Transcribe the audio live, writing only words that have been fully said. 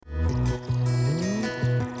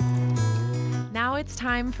It's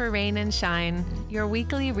time for Rain and Shine, your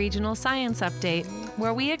weekly regional science update,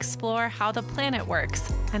 where we explore how the planet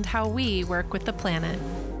works and how we work with the planet.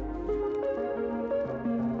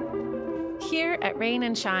 Here at Rain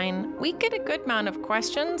and Shine, we get a good amount of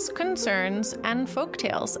questions, concerns, and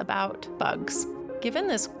folktales about bugs. Given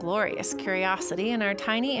this glorious curiosity in our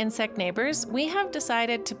tiny insect neighbors, we have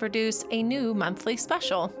decided to produce a new monthly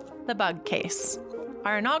special, the Bug Case.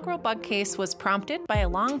 Our inaugural Bug Case was prompted by a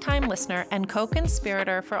longtime listener and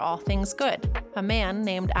co-conspirator for all things good, a man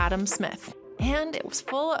named Adam Smith. And it was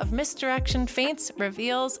full of misdirection, feints,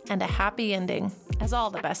 reveals, and a happy ending, as all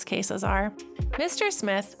the best cases are. Mr.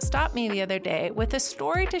 Smith stopped me the other day with a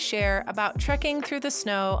story to share about trekking through the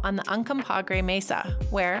snow on the Uncompahgre Mesa,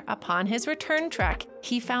 where, upon his return trek,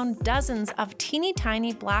 he found dozens of teeny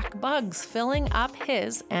tiny black bugs filling up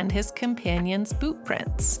his and his companion's boot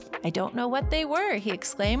prints. "I don't know what they were," he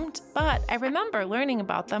exclaimed, "but I remember learning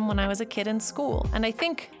about them when I was a kid in school, and I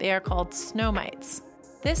think they are called snow mites."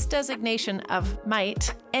 This designation of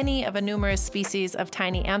mite, any of a numerous species of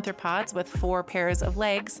tiny arthropods with 4 pairs of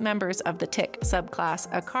legs, members of the tick subclass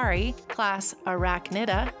Acari, class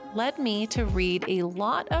Arachnida, led me to read a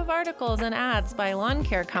lot of articles and ads by lawn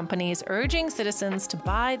care companies urging citizens to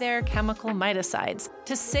buy their chemical miticides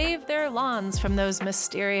to save their lawns from those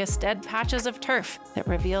mysterious dead patches of turf that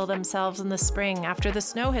reveal themselves in the spring after the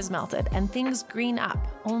snow has melted and things green up,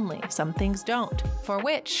 only some things don't, for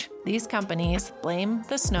which these companies blame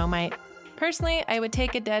the snow mite. Personally, I would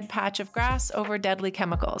take a dead patch of grass over deadly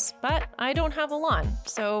chemicals, but I don't have a lawn,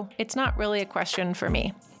 so it's not really a question for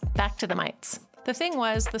me. Back to the mites. The thing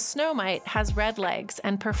was, the snow mite has red legs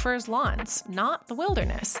and prefers lawns, not the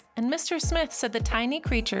wilderness. And Mr. Smith said the tiny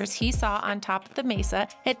creatures he saw on top of the mesa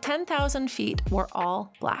at 10,000 feet were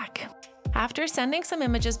all black. After sending some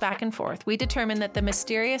images back and forth, we determined that the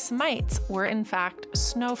mysterious mites were in fact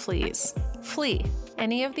snow fleas. Flea,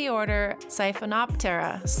 any of the order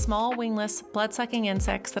Siphonoptera, small wingless, blood-sucking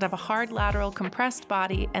insects that have a hard lateral compressed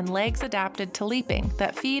body and legs adapted to leaping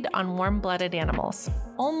that feed on warm-blooded animals.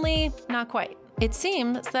 Only not quite. It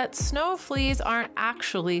seems that snow fleas aren't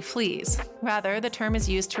actually fleas. Rather, the term is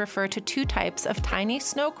used to refer to 2 types of tiny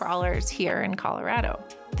snow crawlers here in Colorado.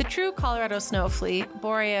 The true Colorado snow flea,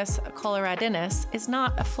 Boreas coloradinus, is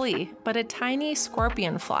not a flea, but a tiny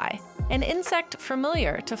scorpion fly, an insect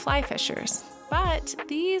familiar to fly fishers. But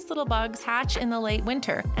these little bugs hatch in the late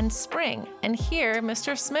winter and spring, and here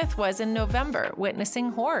Mr. Smith was in November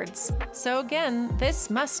witnessing hordes. So again, this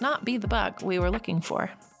must not be the bug we were looking for.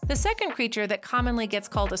 The second creature that commonly gets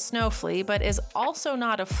called a snow flea, but is also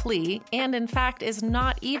not a flea, and in fact is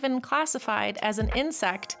not even classified as an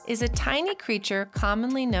insect, is a tiny creature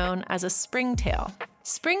commonly known as a springtail.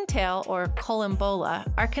 Springtail, or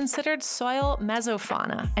Collembola, are considered soil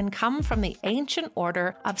mesofauna and come from the ancient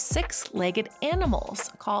order of 6-legged animals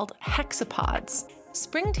called hexapods.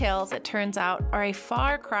 Springtails, it turns out, are a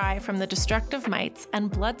far cry from the destructive mites and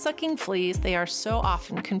blood-sucking fleas they are so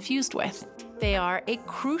often confused with. They are a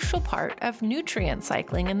crucial part of nutrient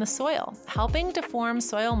cycling in the soil, helping to form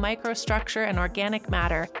soil microstructure and organic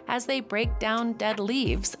matter as they break down dead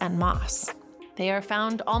leaves and moss. They are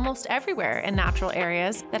found almost everywhere in natural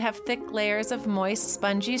areas that have thick layers of moist,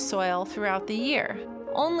 spongy soil throughout the year.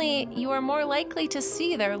 Only you are more likely to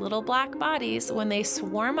see their little black bodies when they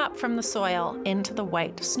swarm up from the soil into the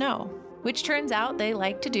white snow, which turns out they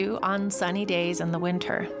like to do on sunny days in the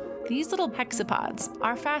winter. These little hexapods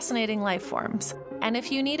are fascinating life forms, and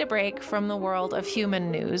if you need a break from the world of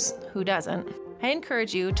human news, who doesn't, I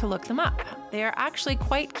encourage you to look them up. They are actually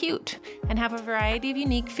quite cute and have a variety of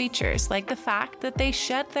unique features, like the fact that they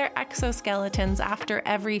shed their exoskeletons after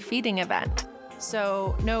every feeding event.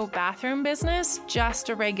 So no bathroom business, just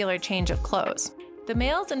a regular change of clothes. The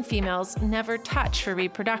males and females never touch for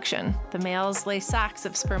reproduction. The males lay sacs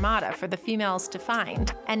of spermata for the females to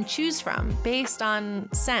find and choose from based on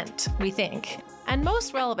scent, we think. And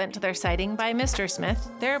most relevant to their sighting by Mr. Smith,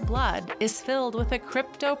 their blood is filled with a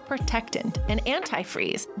cryptoprotectant, an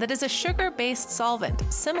antifreeze that is a sugar-based solvent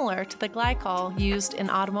similar to the glycol used in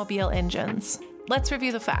automobile engines. Let's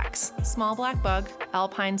review the facts. Small black bug,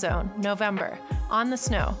 alpine zone, November, on the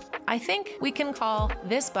snow. I think we can call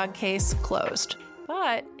this bug case closed.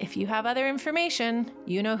 But if you have other information,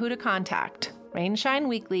 you know who to contact.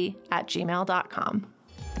 rainshineweekly@gmail.com.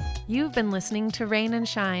 You've been listening to Rain and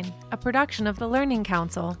Shine, a production of the Learning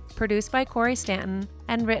Council, produced by Corey Stanton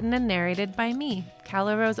and written and narrated by me,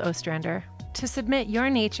 Calla Rose Ostrander. To submit your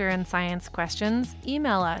nature and science questions,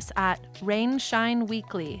 email us at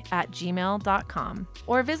rainshineweekly@gmail.com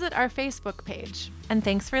or visit our Facebook page. And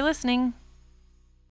thanks for listening.